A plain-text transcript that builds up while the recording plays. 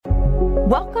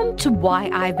Welcome to Why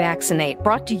I Vaccinate,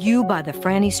 brought to you by the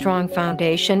Franny Strong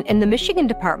Foundation and the Michigan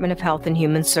Department of Health and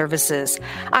Human Services.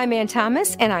 I'm Ann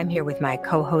Thomas, and I'm here with my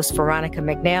co-host, Veronica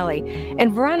McNally.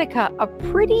 And Veronica, a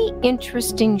pretty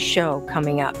interesting show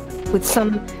coming up with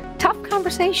some tough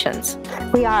conversations.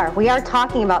 We are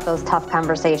talking about those tough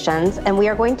conversations, and we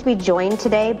are going to be joined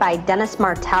today by Dennis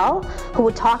Martell, who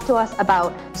will talk to us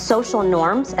about social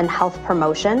norms and health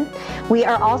promotion. We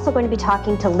are also going to be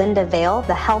talking to Linda Vale,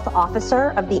 the health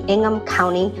officer of the Ingham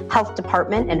County Health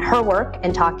Department, and her work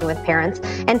in talking with parents.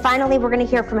 And finally, we're going to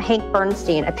hear from Hank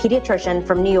Bernstein, a pediatrician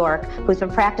from New York who's been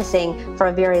practicing for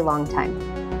a very long time.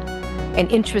 An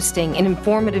interesting and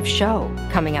informative show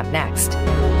coming up next.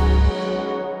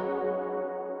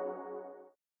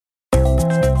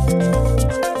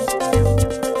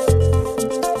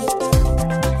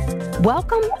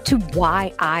 Welcome to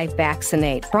Why I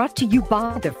Vaccinate, brought to you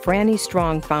by the Franny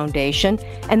Strong Foundation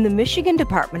and the Michigan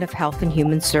Department of Health and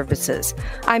Human Services.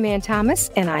 I'm Ann Thomas,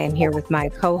 and I am here with my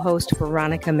co-host,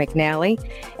 Veronica McNally.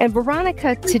 And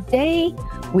Veronica, today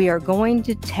we are going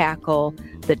to tackle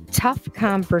the tough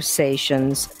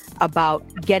conversations about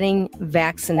getting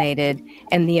vaccinated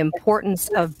and the importance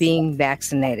of being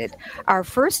vaccinated. Our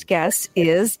first guest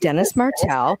is Dennis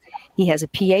Martell. He has a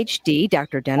PhD,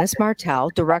 Dr. Dennis Martell,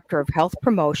 Director of Health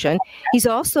Promotion. He's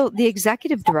also the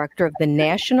Executive Director of the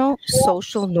National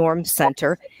Social Norms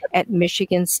Center at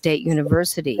Michigan State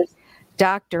University.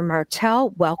 Dr. Martell,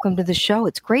 welcome to the show.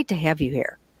 It's great to have you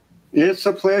here. It's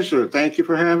a pleasure. Thank you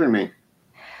for having me.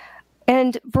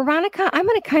 And Veronica, I'm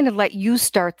going to kind of let you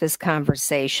start this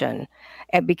conversation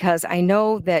because I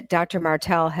know that Dr.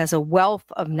 Martell has a wealth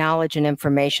of knowledge and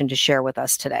information to share with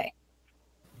us today.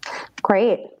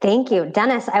 Great. Thank you.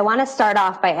 Dennis, I want to start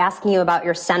off by asking you about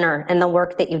your center and the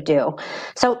work that you do.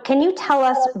 So can you tell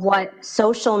us what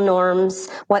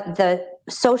the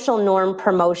social norm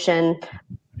promotion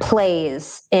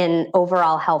plays in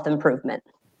overall health improvement?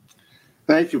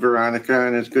 Thank you, Veronica,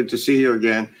 and it's good to see you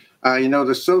again.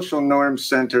 The Social Norms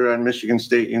Center at Michigan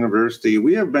State University,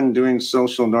 we have been doing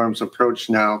social norms approach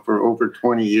now for over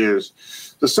 20 years.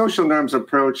 The social norms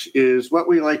approach is what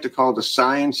we like to call the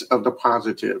science of the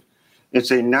positive. It's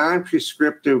a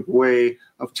non-prescriptive way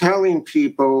of telling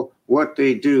people what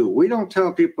they do. We don't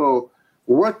tell people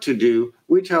what to do.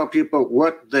 We tell people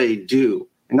what they do.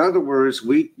 In other words,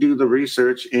 we do the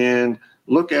research and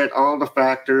look at all the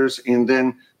factors and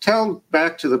then tell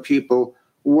back to the people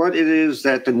what it is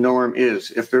that the norm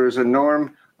is. If there is a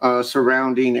norm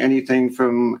surrounding anything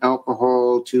from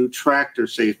alcohol to tractor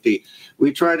safety,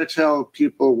 we try to tell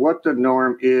people what the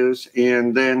norm is.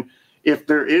 And then if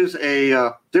there is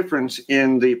a difference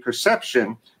in the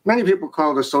perception, many people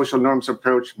call the social norms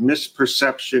approach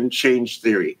misperception change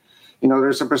theory.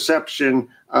 There's a perception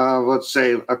of, let's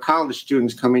say, a college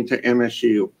students coming to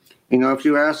MSU. If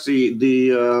you ask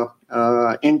the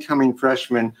incoming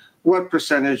freshmen, what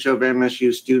percentage of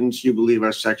MSU students you believe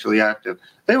are sexually active?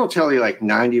 They will tell you like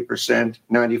 90%,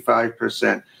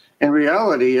 95%. In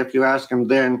reality, if you ask them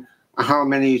then how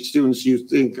many students you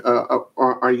think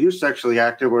are you sexually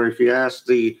active, or if you ask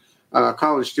the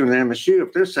college student at MSU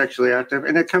if they're sexually active,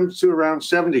 and it comes to around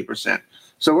 70%.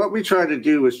 So what we try to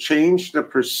do is change the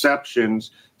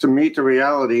perceptions to meet the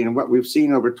reality. And what we've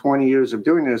seen over 20 years of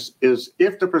doing this is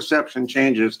if the perception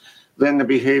changes, then the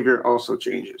behavior also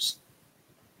changes.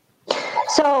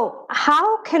 So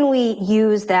how can we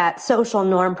use that social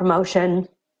norm promotion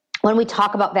when we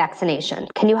talk about vaccination?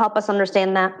 Can you help us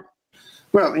understand that?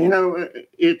 Well,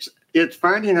 it's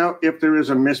finding out if there is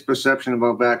a misperception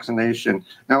about vaccination.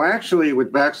 Now, actually,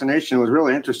 with vaccination, it was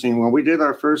really interesting. When we did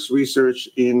our first research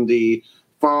in the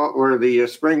fall or the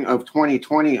spring of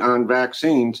 2020 on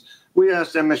vaccines, we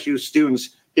asked MSU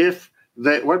students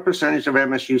what percentage of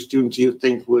MSU students you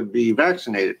think would be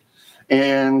vaccinated.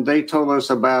 And they told us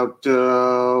about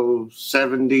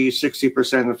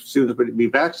 60% of students would be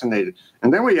vaccinated.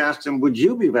 And then we asked them, would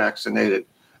you be vaccinated?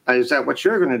 Is that what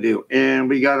you're going to do? And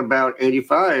we got about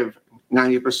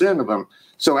 90% of them.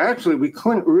 So actually, we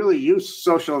couldn't really use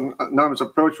social norms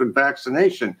approach with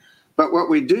vaccination. But what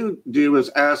we do is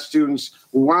ask students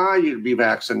why you'd be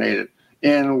vaccinated.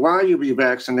 And why you be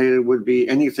vaccinated would be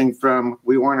anything from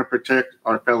we want to protect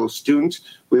our fellow students,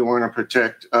 we want to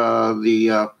protect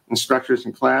the instructors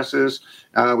in classes,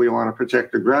 we want to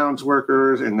protect the grounds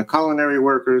workers and the culinary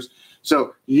workers.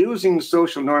 So using the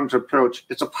social norms approach,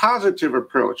 it's a positive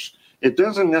approach. It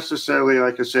doesn't necessarily,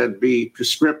 like I said, be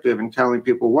prescriptive in telling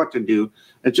people what to do.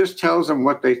 It just tells them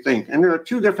what they think. And there are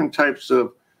two different types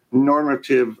of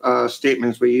normative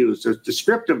statements we use. There's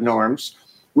descriptive norms,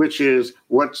 which is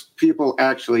what people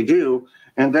actually do.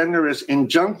 And then there is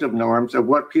injunctive norms of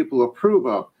what people approve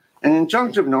of. And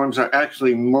injunctive norms are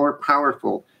actually more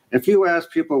powerful. If you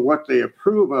ask people what they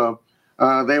approve of,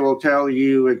 they will tell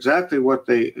you exactly what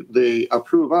they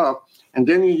approve of, and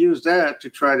then you use that to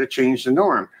try to change the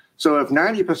norm. So if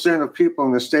 90% of people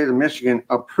in the state of Michigan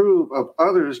approve of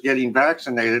others getting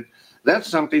vaccinated, that's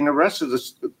something the rest of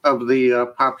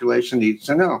the population needs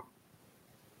to know.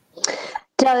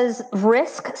 Does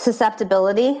risk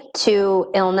susceptibility to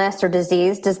illness or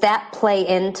disease, does that play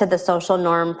into the social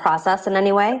norm process in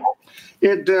any way?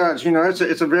 It does.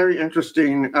 It's a very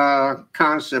interesting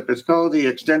concept. It's called the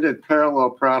extended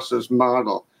parallel process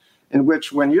model, in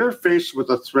which when you're faced with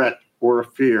a threat or a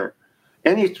fear,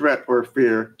 any threat or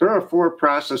fear, there are four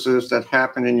processes that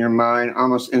happen in your mind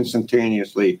almost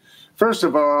instantaneously. First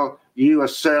of all, you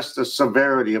assess the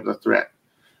severity of the threat.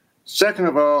 Second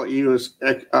of all, you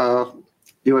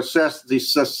assess the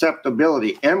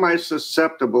susceptibility. Am I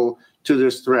susceptible to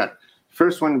this threat?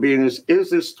 First one being is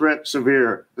this threat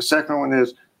severe? The second one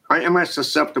is, am I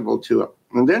susceptible to it?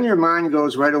 And then your mind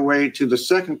goes right away to the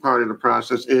second part of the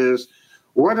process is,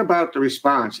 what about the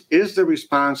response? Is the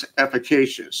response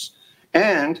efficacious?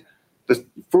 And the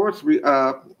fourth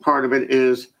part of it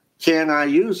is, can I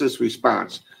use this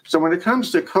response? So when it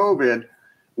comes to COVID,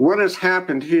 what has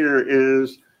happened here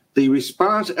is the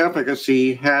response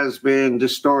efficacy has been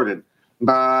distorted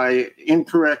by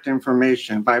incorrect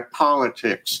information, by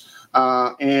politics.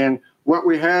 And what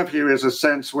we have here is a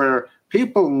sense where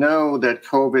people know that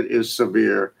COVID is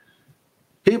severe.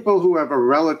 People who have a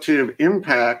relative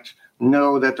impact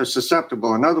know that they're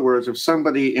susceptible. In other words, if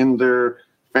somebody in their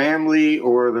family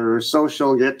or their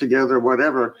social get-together,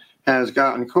 whatever, has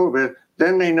gotten COVID,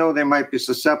 then they know they might be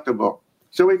susceptible.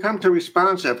 So we come to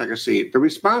response efficacy. The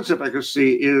response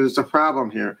efficacy is the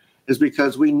problem here, is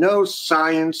because we know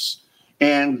science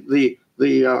and the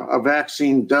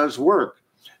vaccine does work.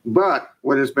 But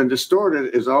what has been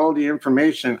distorted is all the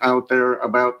information out there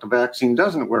about the vaccine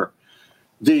doesn't work.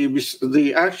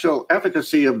 The actual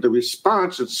efficacy of the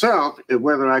response itself,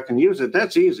 whether I can use it,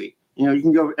 that's easy. You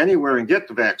can go anywhere and get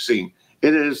the vaccine.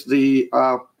 It is the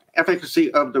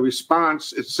efficacy of the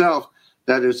response itself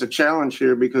that is a challenge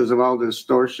here because of all the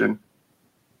distortion.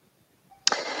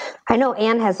 I know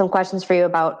Anne has some questions for you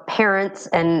about parents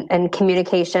and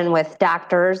communication with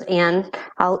doctors, and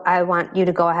I want you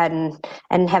to go ahead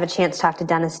and have a chance to talk to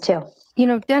Dennis too.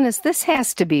 Dennis, this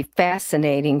has to be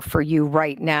fascinating for you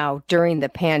right now during the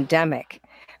pandemic,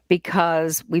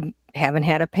 because we haven't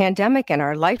had a pandemic in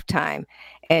our lifetime,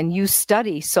 and you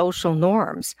study social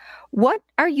norms. What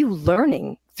are you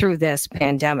learning through this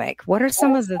pandemic? What are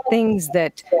some of the things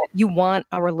that you want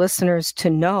our listeners to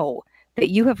know that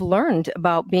you have learned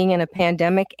about being in a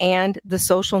pandemic and the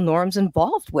social norms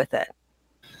involved with it?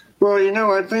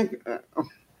 Well, I think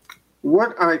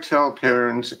what I tell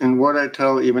parents and what I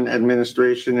tell even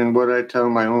administration and what I tell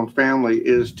my own family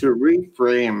is to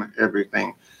reframe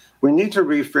everything. We need to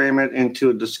reframe it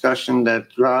into a discussion that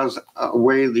draws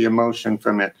away the emotion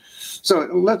from it. So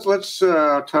let's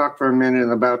talk for a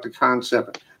minute about the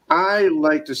concept. I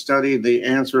like to study the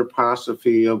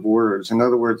anthroposophy of words. In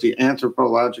other words, the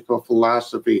anthropological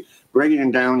philosophy,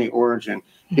 breaking down the origin.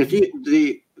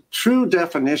 The true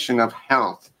definition of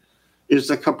health is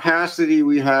the capacity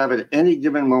we have at any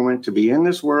given moment to be in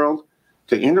this world,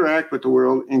 to interact with the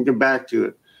world, and get back to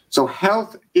it. So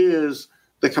health is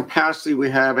the capacity we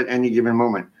have at any given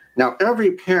moment. Now,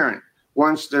 every parent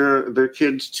wants their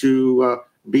kids to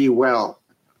be well.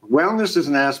 Wellness is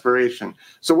an aspiration.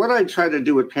 So what I try to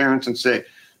do with parents and say,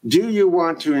 do you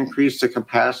want to increase the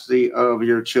capacity of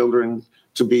your children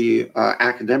to be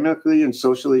academically and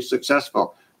socially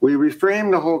successful? We reframe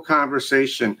the whole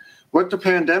conversation. What the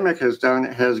pandemic has done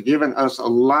has given us a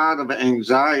lot of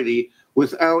anxiety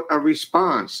without a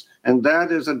response. And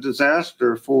that is a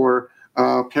disaster for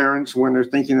parents when they're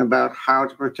thinking about how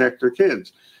to protect their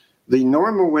kids. The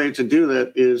normal way to do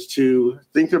that is to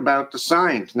think about the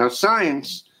science. Now,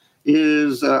 science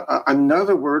is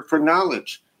another word for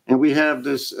knowledge. And we have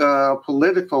this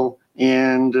political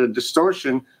and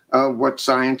distortion of what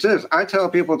science is. I tell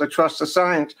people to trust the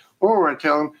science, or I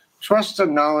tell them, trust the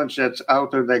knowledge that's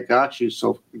out there that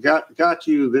got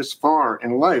you this far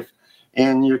in life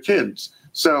and your kids.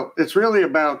 So it's really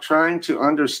about trying to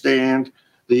understand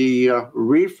the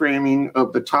reframing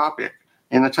of the topic.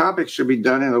 And the topic should be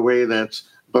done in a way that's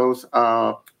both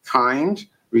kind,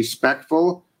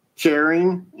 respectful,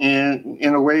 caring, and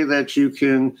in a way that you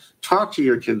can talk to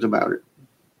your kids about it.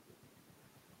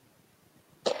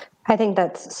 I think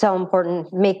that's so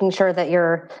important, making sure that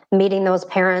you're meeting those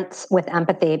parents with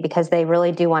empathy, because they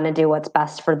really do want to do what's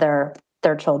best for their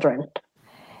children.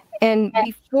 And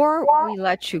before we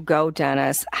let you go,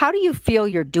 Dennis, how do you feel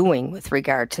you're doing with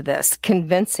regard to this,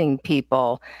 convincing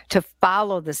people to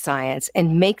follow the science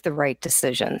and make the right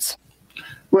decisions?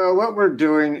 Well, what we're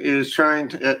doing is trying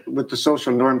to, with the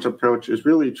social norms approach, is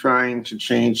really trying to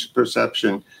change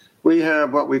perception. We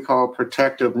have what we call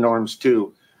protective norms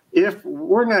too. If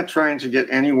we're not trying to get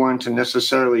anyone to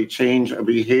necessarily change a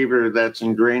behavior that's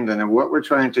ingrained in them, what we're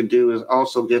trying to do is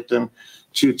also get them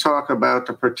to talk about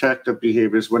the protective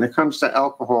behaviors. When it comes to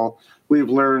alcohol, we've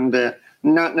learned that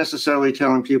not necessarily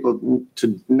telling people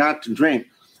to not to drink,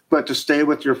 but to stay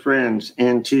with your friends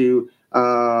and to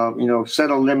set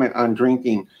a limit on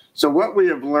drinking. So what we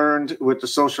have learned with the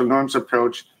social norms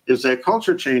approach is that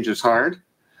culture change is hard.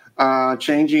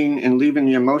 Changing and leaving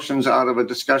the emotions out of a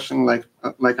discussion like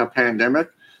a pandemic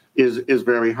is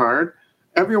very hard.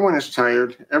 Everyone is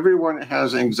tired. Everyone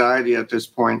has anxiety at this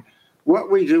point.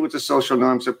 What we do with the social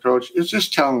norms approach is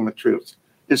just tell them the truth.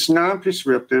 It's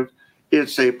non-prescriptive.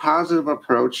 It's a positive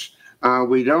approach.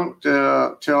 We don't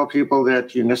tell people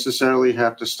that you necessarily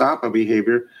have to stop a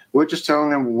behavior. We're just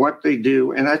telling them what they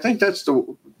do. And I think that's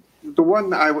the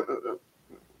one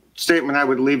statement I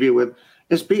would leave you with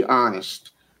is be honest.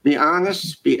 Be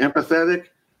honest, be empathetic,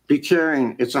 be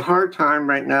caring. It's a hard time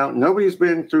right now. Nobody's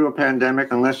been through a pandemic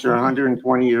unless you're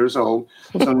 120 years old.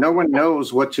 So no one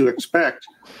knows what to expect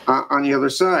on the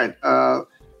other side.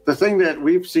 The thing that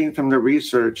we've seen from the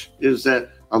research is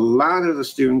that a lot of the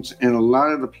students and a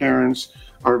lot of the parents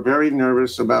are very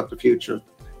nervous about the future.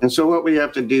 And so what we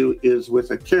have to do is, with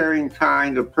a caring,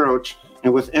 kind approach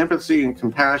and with empathy and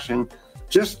compassion,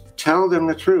 just tell them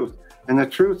the truth. And the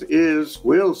truth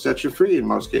will set you free in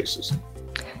most cases.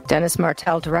 Dennis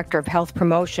Martell, Director of Health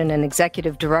Promotion and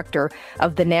Executive Director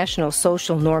of the National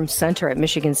Social Norms Center at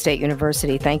Michigan State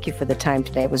University. Thank you for the time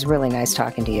today. It was really nice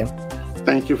talking to you.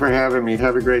 Thank you for having me.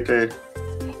 Have a great day.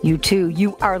 You too.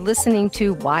 You are listening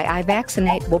to Why I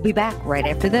Vaccinate. We'll be back right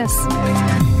after this.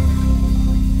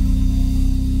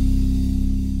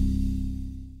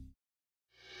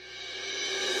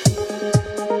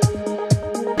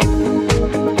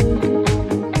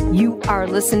 Are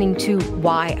listening to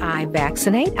Why I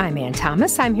Vaccinate. I'm Ann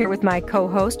Thomas. I'm here with my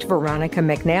co-host, Veronica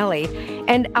McNally.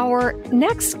 And our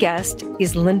next guest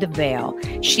is Linda Vale.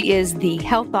 She is the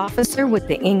health officer with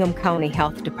the Ingham County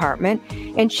Health Department.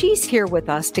 And she's here with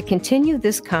us to continue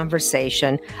this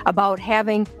conversation about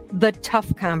having the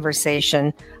tough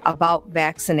conversation about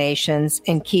vaccinations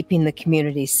and keeping the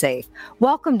community safe.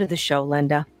 Welcome to the show,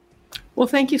 Linda. Well,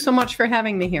 thank you so much for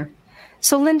having me here.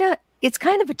 So, Linda, it's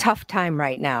kind of a tough time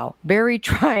right now, very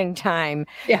trying time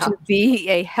to be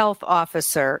a health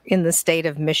officer in the state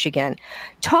of Michigan.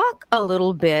 Talk a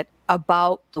little bit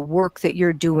about the work that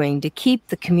you're doing to keep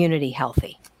the community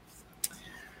healthy.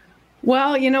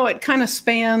 Well, it kind of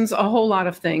spans a whole lot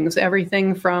of things,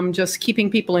 everything from just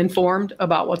keeping people informed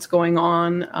about what's going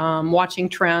on, watching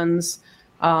trends,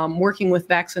 working with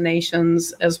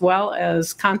vaccinations, as well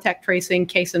as contact tracing,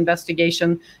 case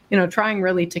investigation, trying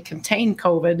really to contain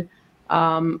COVID.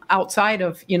 Outside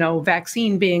of,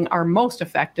 vaccine being our most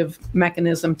effective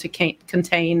mechanism to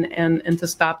contain and to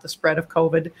stop the spread of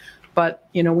COVID. But,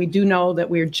 we do know that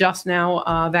we're just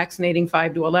now vaccinating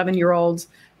 5 to 11-year-olds.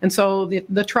 And so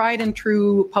the tried and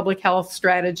true public health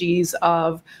strategies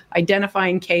of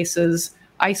identifying cases,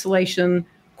 isolation,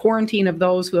 quarantine of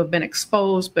those who have been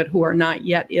exposed but who are not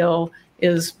yet ill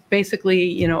is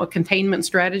basically, a containment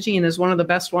strategy and is one of the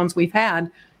best ones we've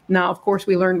had. Now, of course,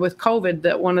 we learned with COVID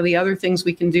that one of the other things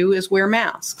we can do is wear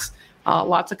masks.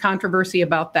 Lots of controversy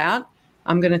about that.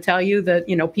 I'm going to tell you that,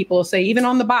 people will say, even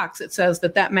on the box, it says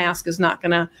that mask is not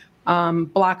going to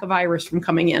block a virus from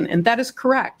coming in. And that is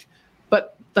correct.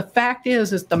 But the fact is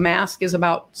the mask is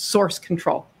about source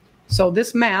control. So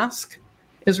this mask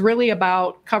is really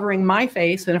about covering my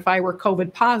face. And if I were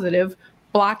COVID positive,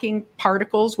 blocking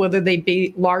particles, whether they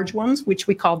be large ones, which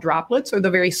we call droplets, or the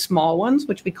very small ones,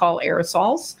 which we call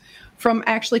aerosols, from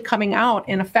actually coming out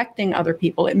and affecting other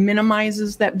people. It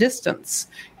minimizes that distance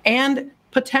and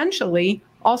potentially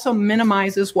also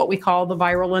minimizes what we call the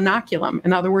viral inoculum.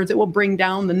 In other words, it will bring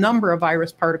down the number of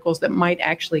virus particles that might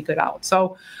actually get out.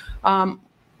 So, and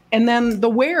then the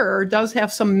wearer does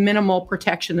have some minimal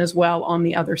protection as well on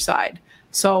the other side.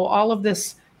 So all of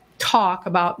this talk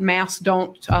about masks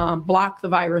don't block the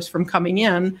virus from coming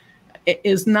in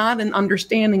is not an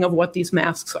understanding of what these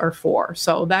masks are for.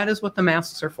 So that is what the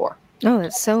masks are for. Oh,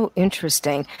 that's so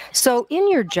interesting. So in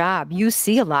your job, you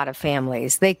see a lot of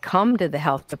families. They come to the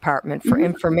health department for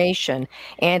information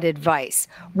and advice.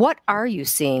 What are you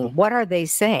seeing? What are they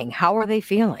saying? How are they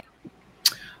feeling?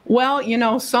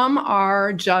 Well, some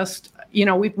are just,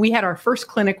 we had our first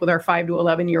clinic with our 5 to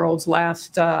 11-year-olds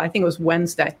last, I think it was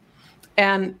Wednesday.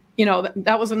 And,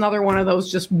 that was another one of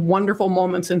those just wonderful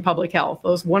moments in public health. It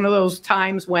was one of those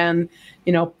times when,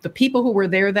 the people who were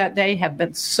there that day have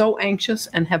been so anxious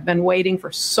and have been waiting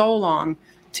for so long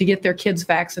to get their kids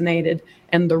vaccinated,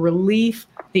 and the relief,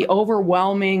 the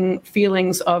overwhelming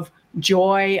feelings of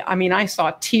joy. I mean, I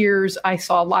saw tears. I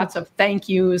saw lots of thank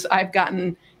yous. I've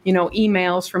gotten,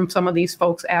 emails from some of these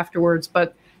folks afterwards,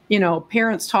 but,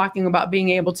 parents talking about being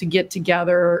able to get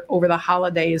together over the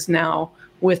holidays now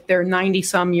with their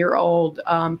 90-some-year-old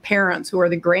parents who are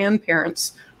the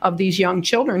grandparents of these young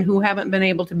children who haven't been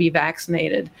able to be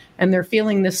vaccinated. And they're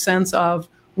feeling this sense of,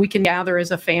 we can gather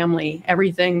as a family,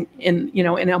 everything in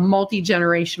a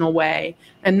multi-generational way,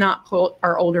 and not put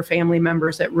our older family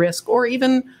members at risk, or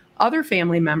even other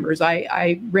family members.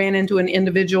 I ran into an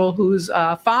individual whose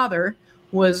father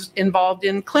was involved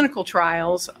in clinical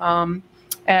trials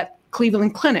at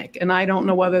Cleveland Clinic. And I don't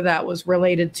know whether that was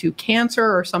related to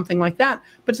cancer or something like that,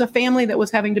 but it's a family that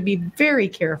was having to be very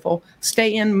careful,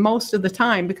 stay in most of the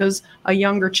time, because a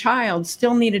younger child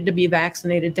still needed to be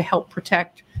vaccinated to help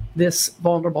protect this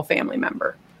vulnerable family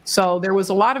member. So there was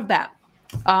a lot of that.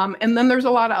 And then there's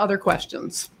a lot of other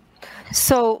questions.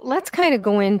 So let's kind of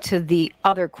go into the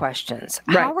other questions.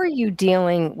 Right. How are you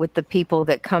dealing with the people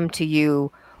that come to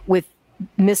you with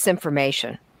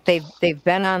misinformation? They've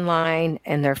been online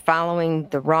and they're following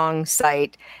the wrong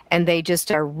site, and they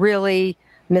just are really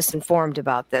misinformed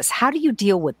about this. How do you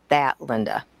deal with that,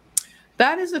 Linda?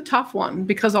 That is a tough one,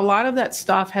 because a lot of that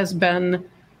stuff has been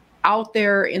out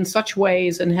there in such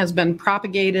ways and has been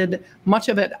propagated. Much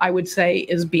of it, I would say,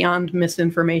 is beyond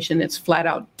misinformation. It's flat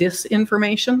out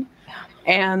disinformation.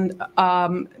 And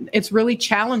it's really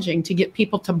challenging to get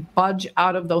people to budge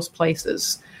out of those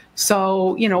places.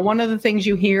 So, one of the things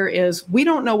you hear is, we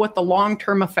don't know what the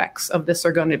long-term effects of this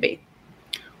are going to be.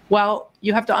 Well,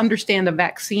 you have to understand a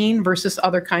vaccine versus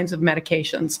other kinds of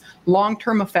medications.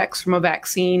 Long-term effects from a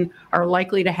vaccine are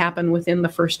likely to happen within the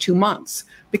first 2 months,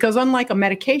 because unlike a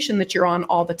medication that you're on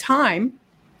all the time,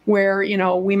 where,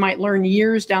 we might learn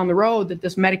years down the road that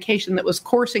this medication that was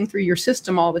coursing through your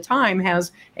system all the time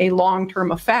has a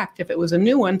long-term effect if it was a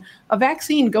new one, a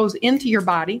vaccine goes into your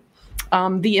body.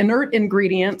 The inert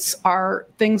ingredients are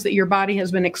things that your body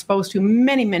has been exposed to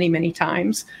many, many, many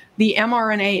times. The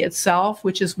mRNA itself,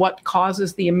 which is what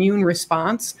causes the immune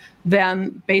response,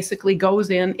 then basically goes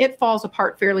in. It falls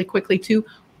apart fairly quickly too.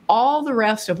 All the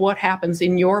rest of what happens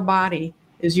in your body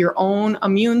is your own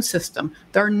immune system.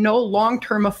 There are no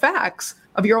long-term effects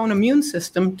of your own immune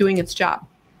system doing its job.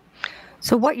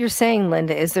 So what you're saying,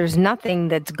 Linda, is there's nothing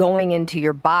that's going into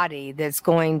your body that's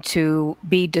going to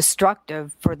be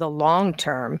destructive for the long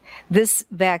term. This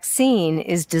vaccine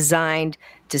is designed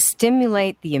to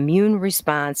stimulate the immune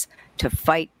response to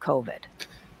fight COVID.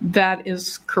 That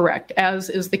is correct, as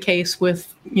is the case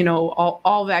with,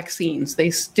 all vaccines.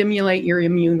 They stimulate your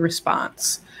immune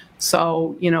response.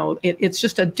 So, it's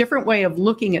just a different way of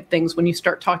looking at things when you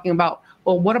start talking about,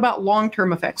 well, what about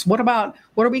long-term effects? What are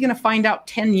we going to find out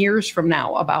 10 years from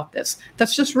now about this?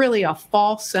 That's just really a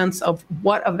false sense of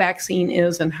what a vaccine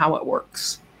is and how it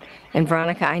works. And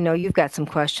Veronica, I know you've got some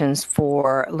questions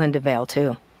for Linda Vail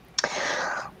too.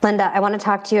 Linda, I want to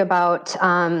talk to you about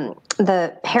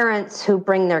the parents who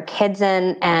bring their kids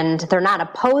in and they're not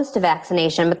opposed to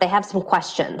vaccination, but they have some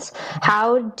questions.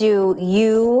 How do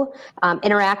you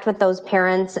interact with those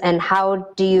parents, and how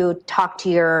do you talk to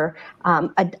your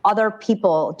other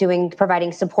people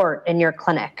providing support in your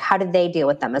clinic? How do they deal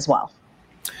with them as well?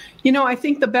 I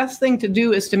think the best thing to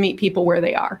do is to meet people where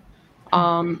they are.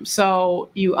 So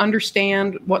you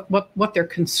understand what their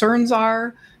concerns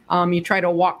are. You try to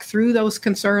walk through those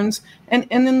concerns. And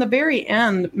in the very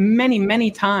end, many, many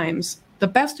times, the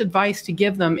best advice to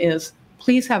give them is,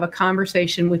 please have a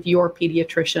conversation with your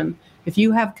pediatrician. If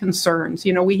you have concerns,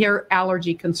 we hear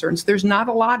allergy concerns. There's not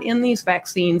a lot in these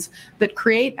vaccines that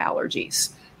create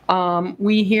allergies.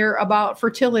 We hear about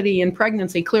fertility and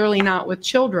pregnancy, clearly not with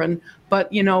children,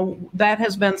 but, that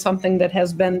has been something that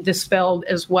has been dispelled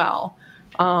as well.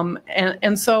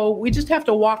 And so we just have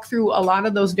to walk through a lot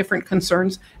of those different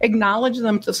concerns, acknowledge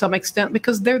them to some extent,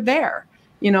 because they're there.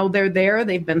 They're there,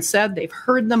 they've been said, they've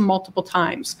heard them multiple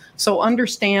times. So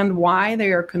understand why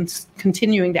they are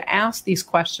continuing to ask these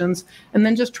questions, and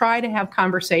then just try to have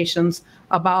conversations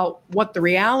about what the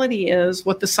reality is,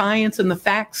 what the science and the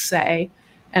facts say,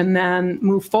 and then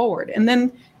move forward. And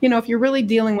then, if you're really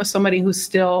dealing with somebody who's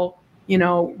still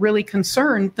really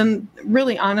concerned, then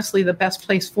really honestly, the best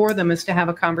place for them is to have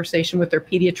a conversation with their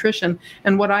pediatrician.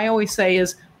 And what I always say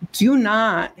is, do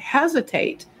not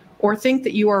hesitate or think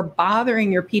that you are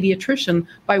bothering your pediatrician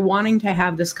by wanting to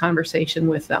have this conversation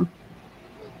with them.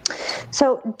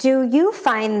 So do you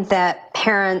find that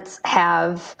parents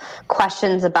have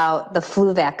questions about the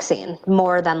flu vaccine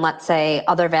more than, let's say,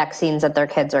 other vaccines that their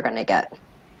kids are going to get?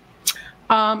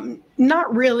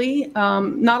 Not really.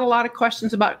 Not a lot of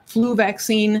questions about flu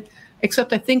vaccine,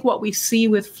 except I think what we see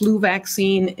with flu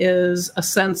vaccine is a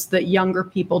sense that younger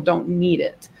people don't need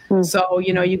it. So,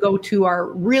 you go to our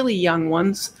really young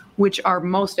ones, which are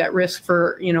most at risk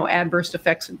for, adverse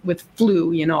effects with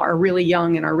flu, are really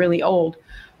young and are really old.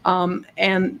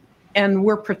 And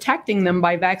we're protecting them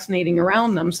by vaccinating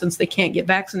around them since they can't get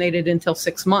vaccinated until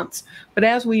 6 months. But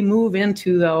as we move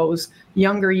into those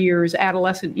younger years,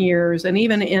 adolescent years, and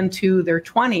even into their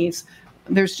 20s,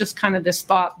 there's just kind of this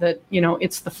thought that,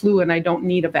 it's the flu and I don't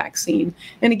need a vaccine.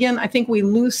 And again, I think we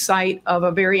lose sight of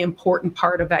a very important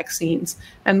part of vaccines.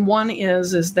 And one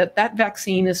is that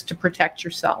vaccine is to protect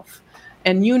yourself.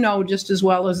 And just as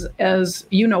well as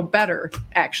better,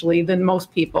 actually, than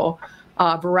most people,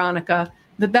 Veronica,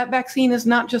 that vaccine is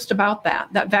not just about that.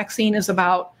 That vaccine is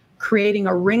about creating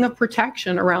a ring of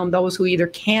protection around those who either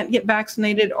can't get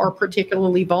vaccinated or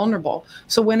particularly vulnerable.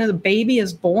 So when a baby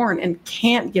is born and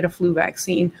can't get a flu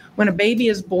vaccine, when a baby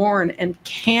is born and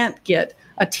can't get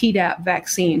a Tdap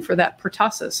vaccine for that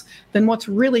pertussis, then what's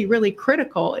really, really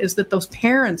critical is that those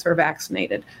parents are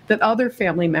vaccinated, that other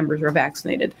family members are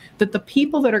vaccinated, that the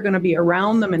people that are going to be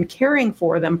around them and caring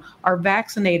for them are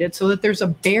vaccinated so that there's a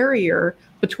barrier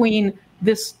between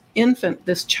this infant,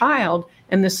 this child,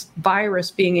 and this virus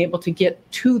being able to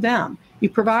get to them. You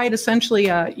provide essentially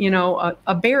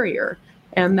a barrier,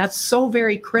 and that's so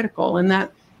very critical. And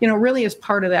that, really is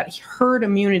part of that herd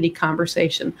immunity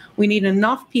conversation. We need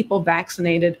enough people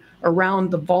vaccinated around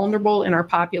the vulnerable in our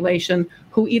population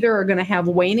who either are going to have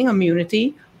waning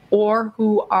immunity or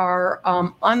who are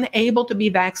unable to be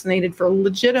vaccinated for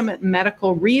legitimate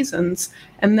medical reasons.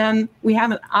 And then we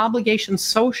have an obligation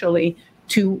socially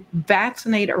to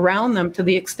vaccinate around them to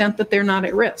the extent that they're not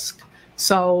at risk.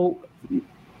 So,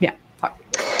 yeah.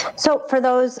 So for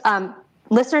those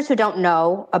listeners who don't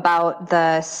know about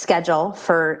the schedule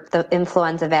for the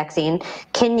influenza vaccine,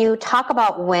 can you talk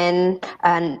about when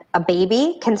a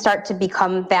baby can start to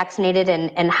become vaccinated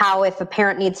and how, if a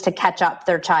parent needs to catch up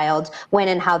their child, when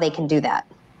and how they can do that?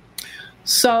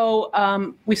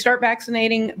 So we start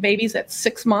vaccinating babies at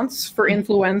 6 months for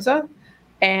influenza.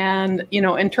 And,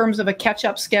 in terms of a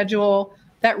catch-up schedule,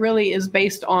 that really is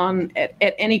based on at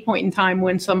any point in time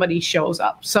when somebody shows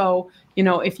up. So,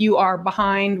 if you are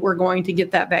behind, we're going to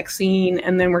get that vaccine,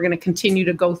 and then we're going to continue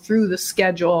to go through the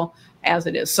schedule as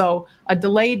it is. So a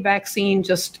delayed vaccine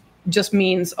just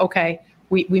means, okay,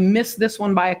 we missed this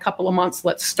one by a couple of months.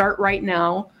 Let's start right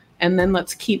now, and then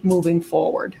let's keep moving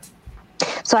forward.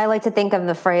 So I like to think of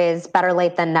the phrase better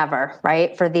late than never,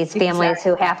 right? For these families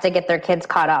Exactly. who have to get their kids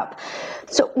caught up.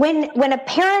 So when a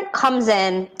parent comes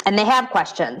in and they have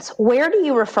questions, where do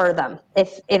you refer them?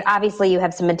 If obviously you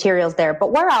have some materials there,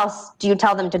 but where else do you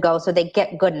tell them to go so they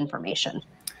get good information?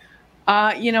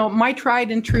 My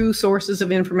tried and true sources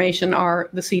of information are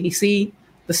the CDC,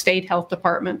 the state health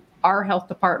department, our health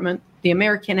department, the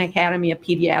American Academy of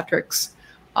Pediatrics,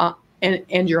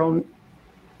 and your own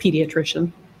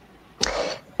pediatrician.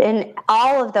 And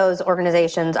all of those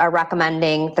organizations are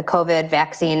recommending the COVID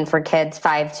vaccine for kids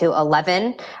 5 to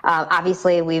 11.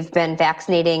 Obviously, we've been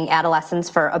vaccinating adolescents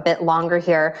for a bit longer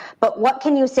here. But what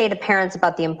can you say to parents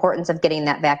about the importance of getting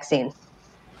that vaccine?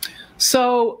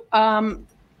 So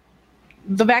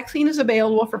the vaccine is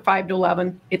available for 5 to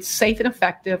 11. It's safe and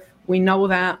effective. We know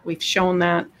that. We've shown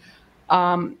that.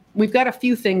 We've got a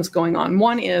few things going on.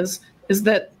 One is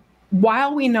that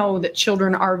while we know that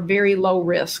children are very low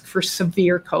risk for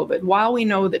severe COVID, while we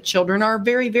know that children are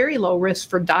very, very low risk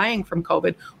for dying from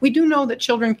COVID, we do know that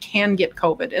children can get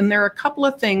COVID. And there are a couple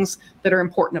of things that are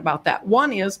important about that.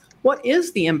 One is, what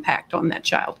is the impact on that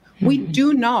child? Mm-hmm. We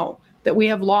do know that we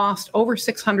have lost over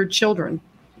 600 children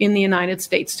in the United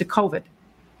States to COVID.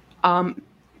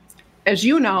 As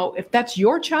you know, if that's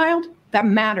your child, that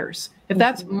matters. If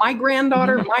that's my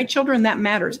granddaughter, my children, that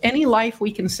matters. Any life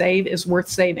we can save is worth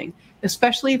saving,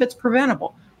 especially if it's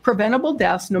preventable. Preventable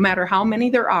deaths, no matter how many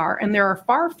there are, and there are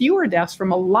far fewer deaths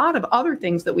from a lot of other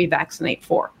things that we vaccinate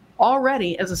for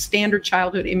already as a standard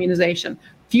childhood immunization.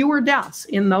 Fewer deaths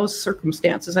in those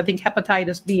circumstances. I think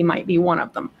hepatitis B might be one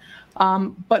of them.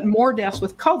 But more deaths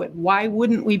with COVID. Why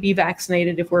wouldn't we be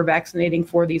vaccinated if we're vaccinating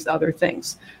for these other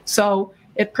things? So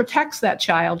it protects that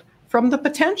child from the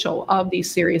potential of these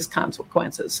serious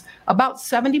consequences. About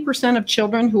 70% of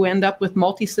children who end up with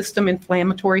multisystem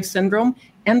inflammatory syndrome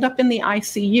end up in the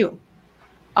ICU.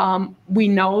 We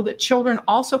know that children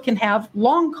also can have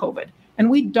long COVID, and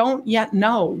we don't yet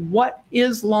know what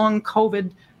is long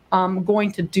COVID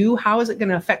going to do? How is it going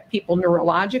to affect people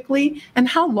neurologically? And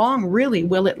how long really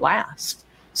will it last?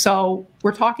 So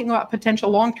we're talking about potential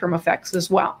long-term effects as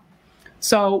well.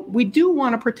 So we do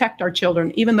want to protect our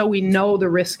children, even though we know the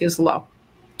risk is low,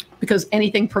 because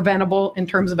anything preventable in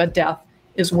terms of a death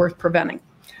is worth preventing.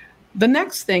 The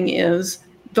next thing is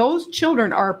those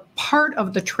children are part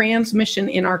of the transmission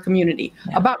in our community.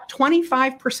 Yeah. About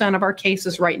 25% of our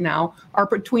cases right now are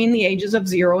between the ages of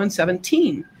 0 and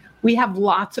 17. We have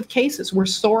lots of cases. We're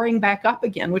soaring back up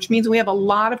again, which means we have a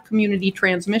lot of community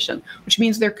transmission, which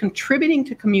means they're contributing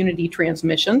to community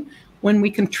transmission. When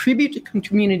we contribute to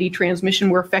community transmission,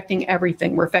 we're affecting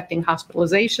everything. We're affecting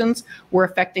hospitalizations. We're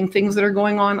affecting things that are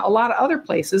going on a lot of other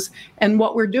places. And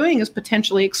what we're doing is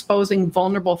potentially exposing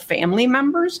vulnerable family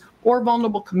members or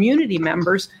vulnerable community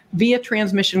members via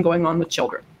transmission going on with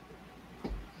children.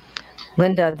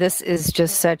 Linda, this is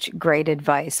just such great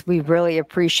advice. We really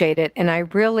appreciate it. And I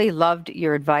really loved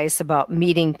your advice about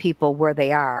meeting people where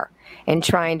they are and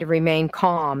trying to remain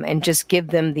calm and just give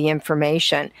them the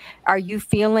information. Are you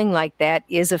feeling like that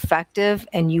is effective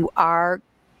and you are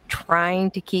trying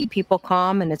to keep people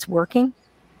calm and it's working?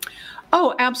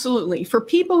 Oh, absolutely. For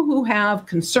people who have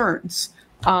concerns,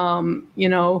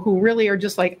 who really are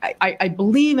just like, I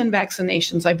believe in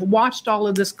vaccinations. I've watched all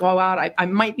of this go out. I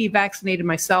might be vaccinated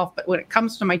myself, but when it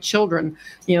comes to my children,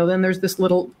 then there's this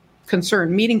little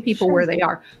concern, meeting people where they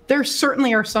are. There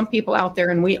certainly are some people out there,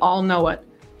 and we all know it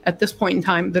at this point in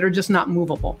time, that are just not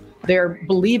movable. They're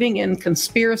believing in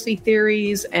conspiracy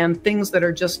theories and things that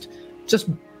are just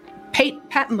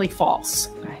patently false.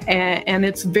 And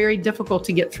it's very difficult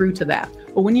to get through to that.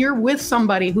 But when you're with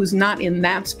somebody who's not in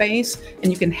that space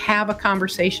and you can have a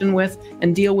conversation with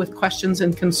and deal with questions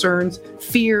and concerns,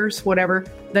 fears, whatever,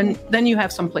 then you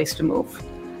have some place to move.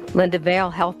 Linda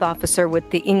Vail, Health Officer with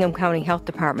the Ingham County Health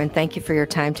Department. Thank you for your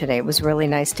time today. It was really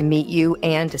nice to meet you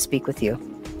and to speak with you.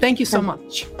 Thank you so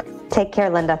much. Take care,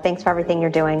 Linda. Thanks for everything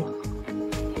you're doing.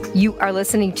 You are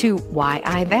listening to Why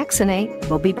I Vaccinate.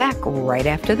 We'll be back right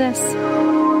after this.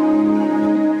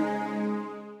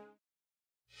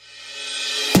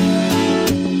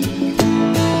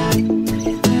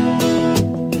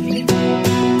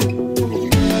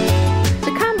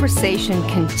 Conversation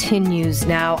continues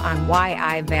now on Why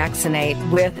I Vaccinate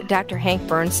with Dr. Hank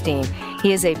Bernstein.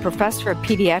 He is a professor of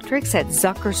pediatrics at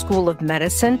Zucker School of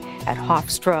Medicine at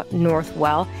Hofstra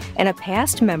Northwell and a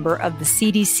past member of the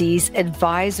CDC's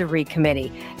Advisory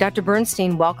Committee. Dr.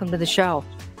 Bernstein, welcome to the show.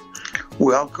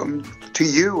 Welcome to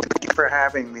you. Thank you for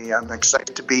having me. I'm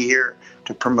excited to be here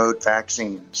to promote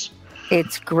vaccines.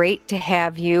 It's great to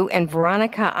have you. And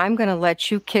Veronica, I'm going to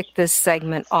let you kick this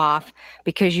segment off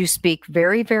because you speak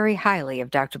very, very highly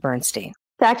of Dr. Bernstein.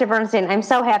 Dr. Bernstein, I'm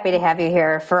so happy to have you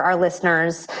here for our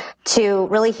listeners to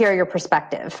really hear your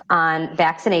perspective on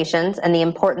vaccinations and the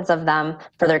importance of them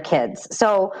for their kids.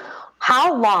 So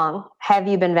how long have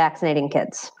you been vaccinating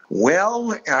kids?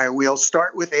 Well, I will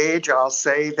start with age. I'll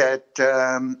say that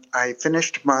I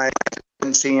finished my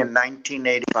residency in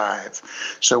 1985.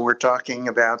 So we're talking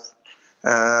about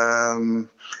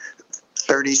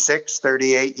 36,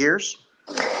 38 years.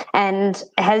 And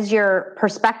has your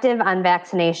perspective on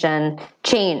vaccination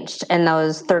changed in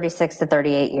those 36 to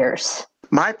 38 years?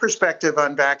 My perspective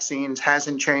on vaccines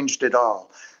hasn't changed at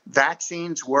all.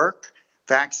 Vaccines work.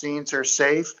 Vaccines are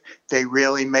safe. They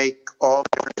really make all the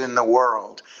difference in the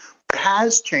world. What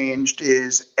has changed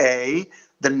is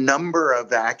the number of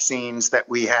vaccines that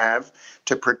we have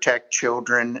to protect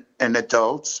children and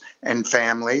adults and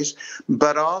families,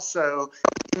 but also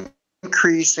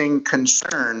increasing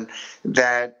concern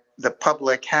that the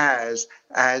public has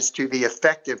as to the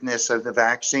effectiveness of the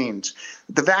vaccines.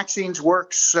 The vaccines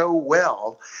work so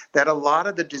well that a lot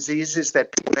of the diseases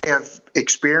that people may have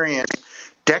experienced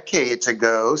decades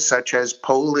ago, such as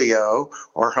polio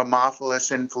or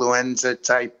Haemophilus influenza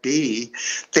type B,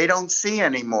 they don't see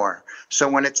anymore. So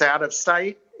when it's out of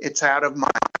sight, it's out of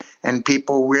mind. And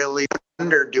people really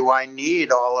wonder, do I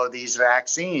need all of these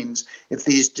vaccines if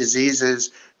these diseases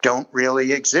don't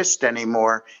really exist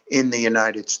anymore in the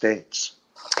United States?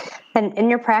 And in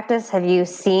your practice, have you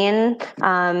seen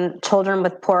children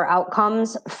with poor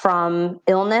outcomes from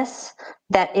illness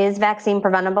that is vaccine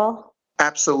preventable?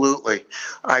 Absolutely.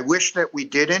 I wish that we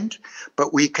didn't,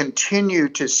 but we continue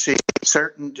to see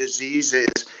certain diseases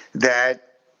that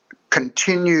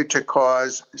continue to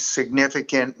cause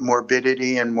significant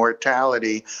morbidity and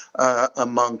mortality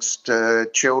amongst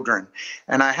children.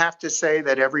 And I have to say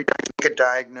that every time we get a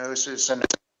diagnosis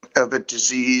of a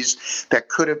disease that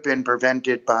could have been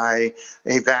prevented by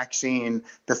a vaccine,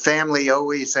 the family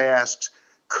always asks,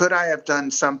 could I have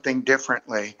done something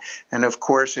differently? And of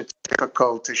course, it's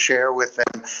difficult to share with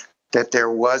them that there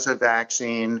was a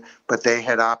vaccine, but they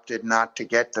had opted not to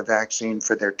get the vaccine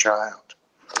for their child.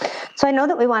 So I know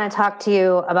that we want to talk to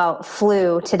you about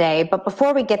flu today, but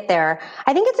before we get there,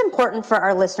 I think it's important for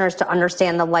our listeners to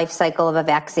understand the life cycle of a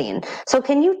vaccine. So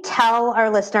can you tell our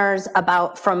listeners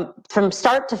about from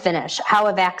start to finish how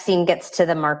a vaccine gets to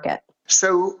the market?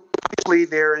 So obviously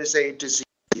there is a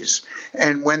disease,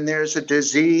 and when there's a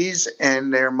disease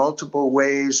and there are multiple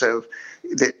ways of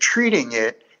treating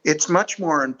it, it's much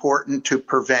more important to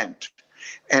prevent.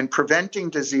 And preventing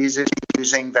diseases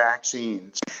using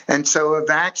vaccines. And so a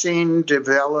vaccine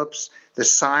develops, the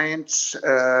science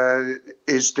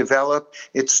is developed.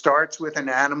 It starts with an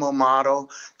animal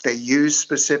model. They use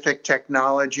specific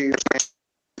technology,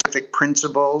 specific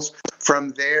principles.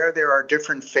 From there are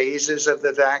different phases of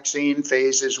the vaccine.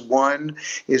 Phases 1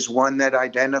 is one that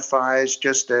identifies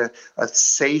just a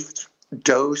safe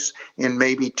dose in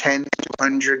maybe 10 to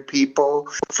 100 people.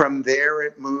 From there,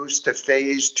 it moves to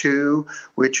phase 2,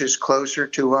 which is closer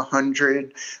to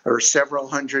 100 or several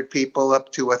hundred people up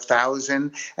to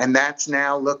 1,000. And that's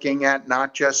now looking at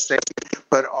not just safety,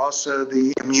 but also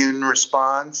the immune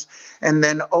response. And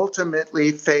then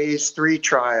ultimately phase 3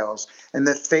 trials. And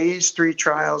the phase 3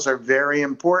 trials are very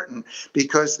important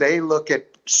because they look at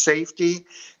safety,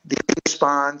 the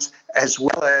response, as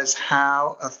well as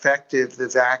how effective the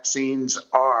vaccines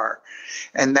are.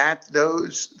 And that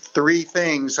those 3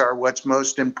 things are what's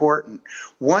most important.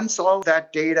 Once all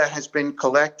that data has been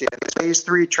collected, phase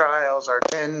 3 trials are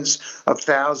tens of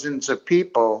thousands of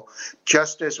people,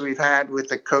 just as we've had with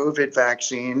the COVID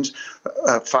vaccines.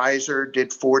 Pfizer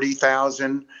did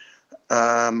 40,000.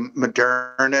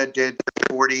 Moderna did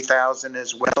 40,000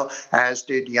 as well, as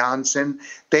did Janssen.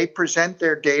 They present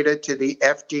their data to the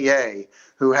FDA,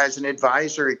 who has an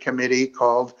advisory committee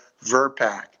called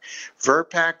VRBPAC.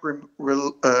 VRBPAC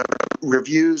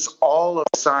reviews all of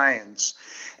science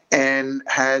and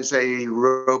has a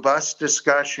robust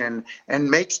discussion and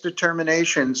makes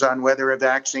determinations on whether a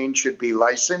vaccine should be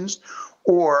licensed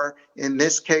or, in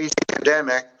this case,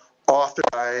 pandemic,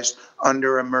 authorized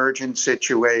under emergent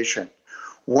situation.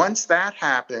 Once that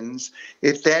happens,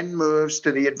 it then moves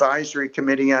to the Advisory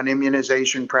Committee on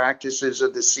Immunization Practices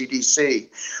of the CDC.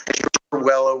 You're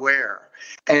well aware.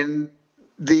 And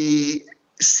the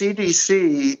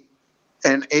CDC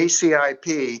and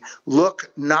ACIP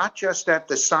look not just at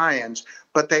the science,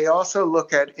 but they also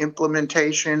look at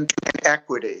implementation and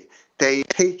equity. They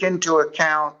take into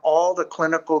account all the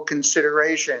clinical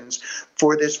considerations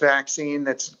for this vaccine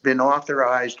that's been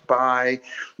authorized by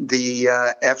the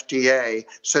FDA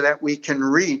so that we can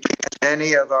reach as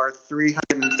many of our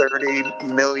 330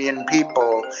 million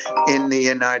people in the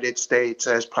United States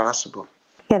as possible.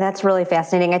 Yeah, that's really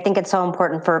fascinating. I think it's so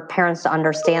important for parents to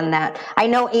understand that. I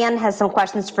know Anne has some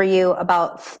questions for you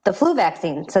about the flu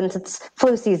vaccine since it's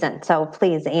flu season. So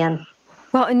please, Anne.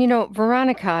 Well, and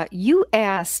Veronica, you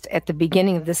asked at the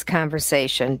beginning of this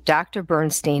conversation, Dr.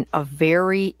 Bernstein, a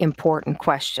very important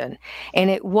question. And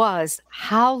it was,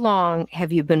 how long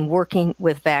have you been working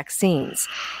with vaccines?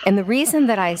 And the reason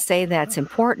that I say that's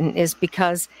important is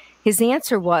because his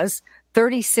answer was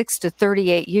 36 to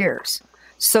 38 years.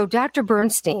 So, Dr.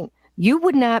 Bernstein, you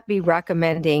would not be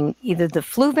recommending either the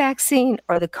flu vaccine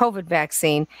or the COVID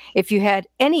vaccine if you had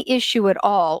any issue at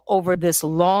all over this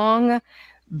long,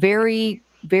 very,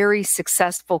 very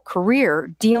successful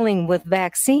career dealing with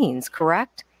vaccines,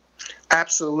 correct?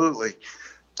 Absolutely.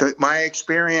 My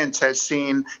experience has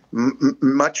seen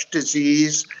much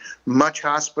disease, much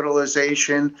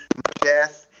hospitalization,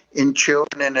 death in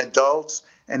children and adults,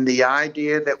 and the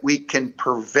idea that we can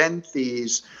prevent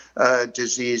these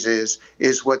diseases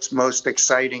is what's most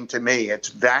exciting to me. It's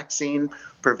vaccine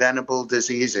preventable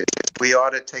diseases. We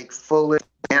ought to take full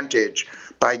advantage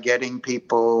by getting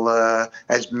people,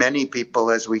 as many people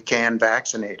as we can,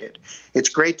 vaccinated. It's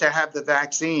great to have the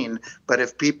vaccine, but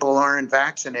if people aren't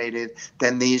vaccinated,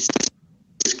 then these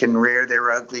diseases can rear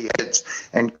their ugly heads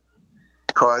and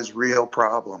cause real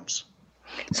problems.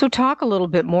 So talk a little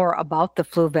bit more about the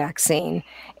flu vaccine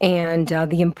and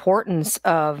the importance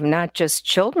of not just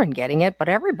children getting it, but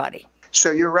everybody.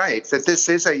 So you're right that this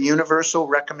is a universal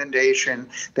recommendation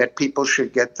that people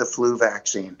should get the flu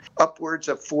vaccine. Upwards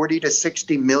of 40 to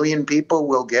 60 million people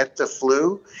will get the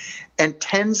flu, and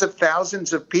tens of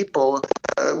thousands of people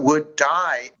would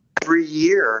die every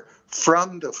year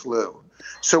from the flu.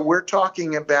 So we're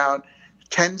talking about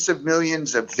tens of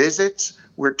millions of visits.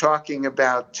 We're talking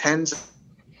about tens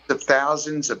of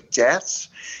thousands of deaths.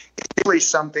 It's really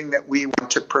something that we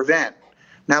want to prevent.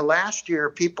 Now, last year,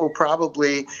 people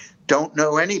probably don't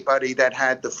know anybody that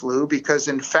had the flu because,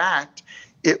 in fact,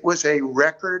 It was a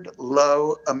record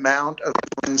low amount of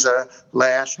influenza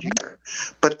last year.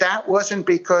 But that wasn't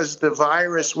because the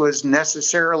virus was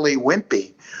necessarily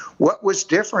wimpy. What was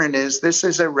different is this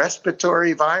is a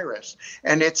respiratory virus,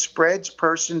 and it spreads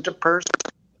person to person.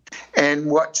 And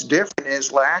what's different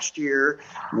is last year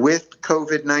with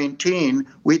COVID-19,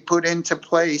 we put into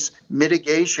place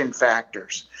mitigation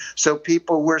factors. So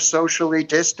people were socially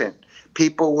distant.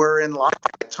 People were in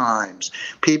lockdown times.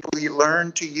 People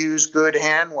learned to use good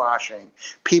hand washing.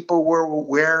 People were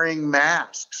wearing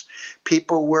masks.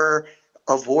 People were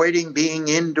avoiding being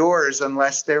indoors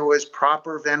unless there was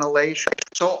proper ventilation.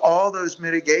 So all those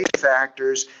mitigation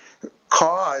factors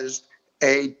caused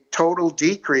a total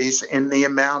decrease in the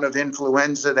amount of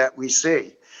influenza that we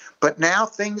see. But now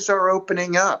things are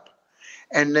opening up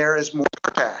and there is more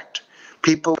contact.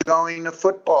 People going to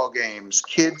football games,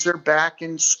 kids are back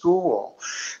in school.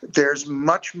 There's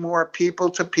much more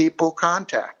people-to-people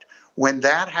contact. When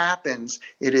that happens,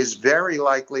 it is very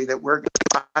likely that we're going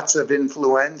to have lots of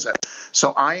influenza.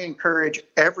 So I encourage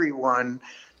everyone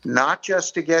not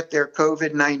just to get their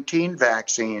COVID-19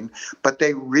 vaccine, but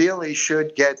they really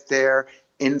should get their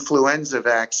influenza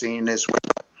vaccine as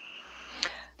well.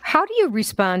 How do you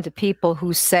respond to people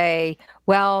who say,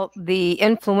 well, the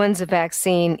influenza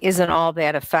vaccine isn't all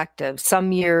that effective?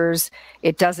 Some years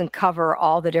it doesn't cover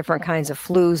all the different kinds of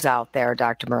flus out there,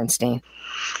 Dr. Bernstein.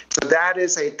 So that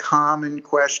is a common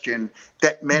question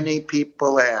that many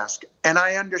people ask, and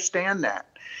I understand that.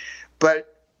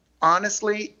 But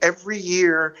honestly, every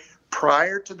year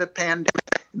prior to the pandemic,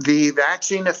 the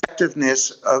vaccine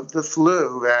effectiveness of the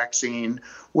flu vaccine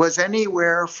was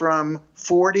anywhere from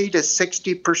 40 to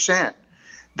 60%.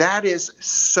 That is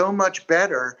so much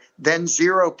better than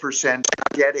 0%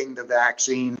 getting the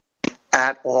vaccine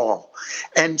at all.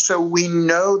 And so we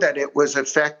know that it was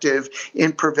effective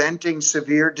in preventing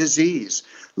severe disease,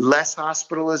 less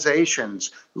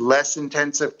hospitalizations, less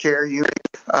intensive care unit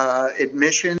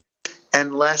admissions,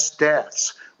 and less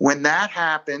deaths. When that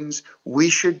happens, we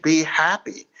should be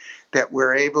happy that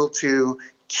we're able to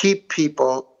keep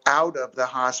people out of the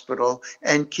hospital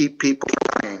and keep people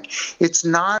dying. It's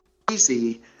not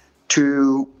easy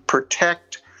to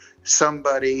protect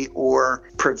somebody or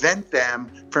prevent them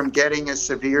from getting a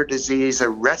severe disease, a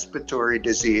respiratory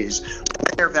disease.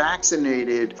 When they're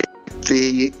vaccinated,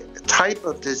 the type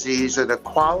of disease or the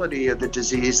quality of the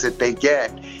disease that they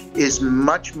get is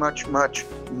much, much, much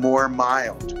more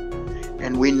mild.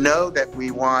 And we know that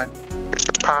we want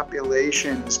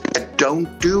populations that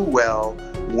don't do well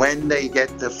when they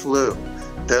get the flu.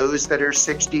 Those that are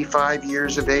 65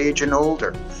 years of age and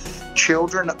older.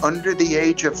 Children under the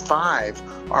age of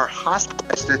 5 are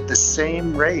hospitalized at the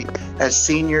same rate as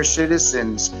senior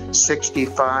citizens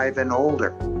 65 and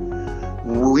older.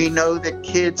 We know that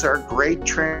kids are great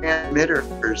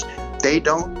transmitters. They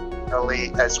don't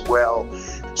really as well.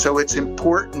 So it's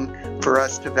important for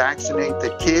us to vaccinate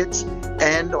the kids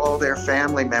and all their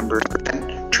family members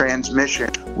and transmission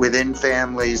within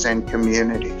families and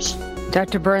communities.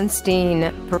 Dr.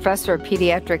 Bernstein, professor of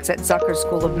pediatrics at Zucker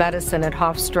School of Medicine at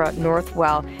Hofstra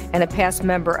Northwell and a past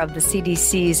member of the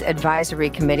CDC's advisory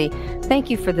committee, thank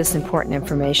you for this important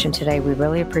information today. We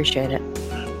really appreciate it.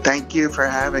 Thank you for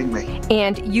having me.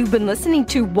 And you've been listening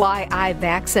to Why I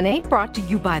Vaccinate, brought to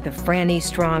you by the Franny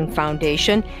Strong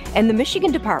Foundation and the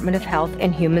Michigan Department of Health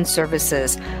and Human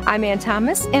Services. I'm Ann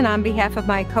Thomas, and on behalf of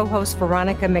my co-host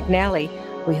Veronica McNally,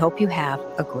 we hope you have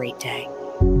a great day.